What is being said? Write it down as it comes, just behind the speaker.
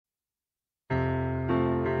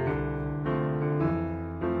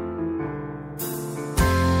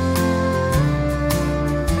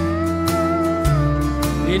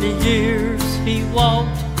Many years he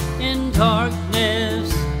walked in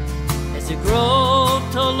darkness as he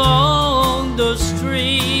groped along the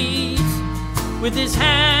streets, with his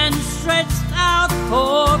hands stretched out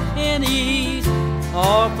for pennies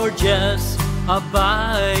or for just a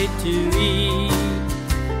bite to eat.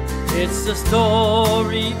 It's the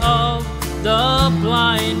story of the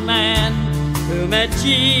blind man who met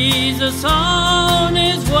Jesus on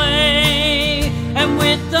his way, and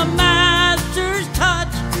with the Master's touch,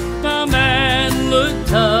 the man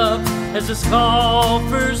looked up as the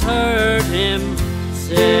scoffers heard him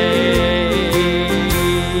say,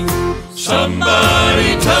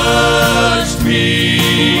 "Somebody touched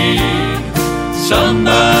me,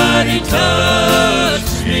 somebody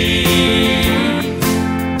touched me.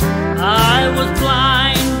 I was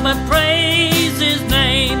blind, but praise his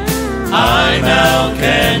name, I now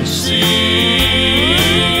can see.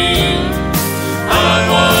 I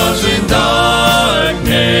was in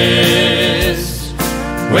darkness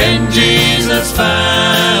when Jesus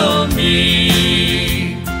found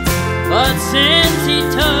me, but since he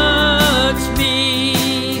touched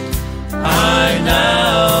me, I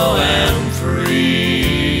now am free."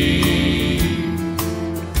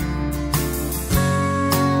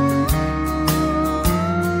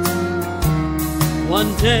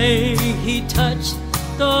 One day he touched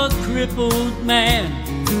the crippled man,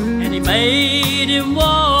 and he made him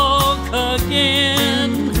walk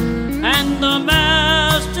again. And the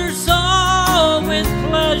Master saw with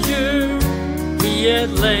pleasure he had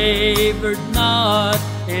labored not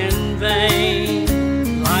in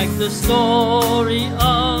vain. Like the story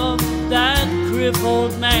of that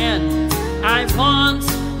crippled man, I once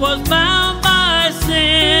was bound by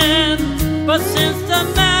sin, but since the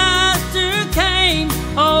Master came,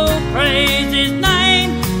 oh, praise his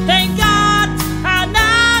name, thank God I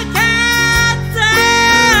now can say,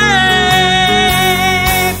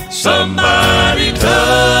 Somebody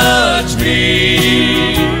touched me,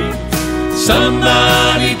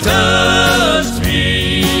 somebody touched me.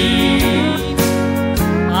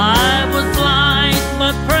 I was blind,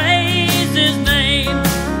 but praise his name,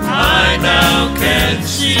 I now can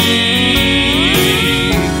see.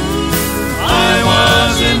 I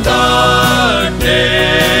was in darkness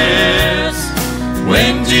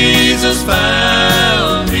when Jesus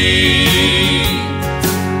found me,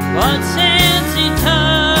 but since he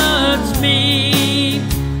touched me,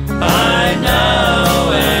 I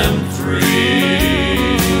now am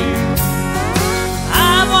free.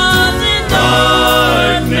 I was in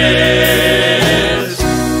Darkness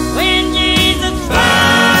when Jesus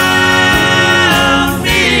found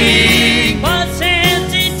me, but since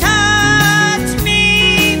he touched me,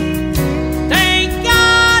 thank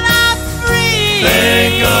God I'm free.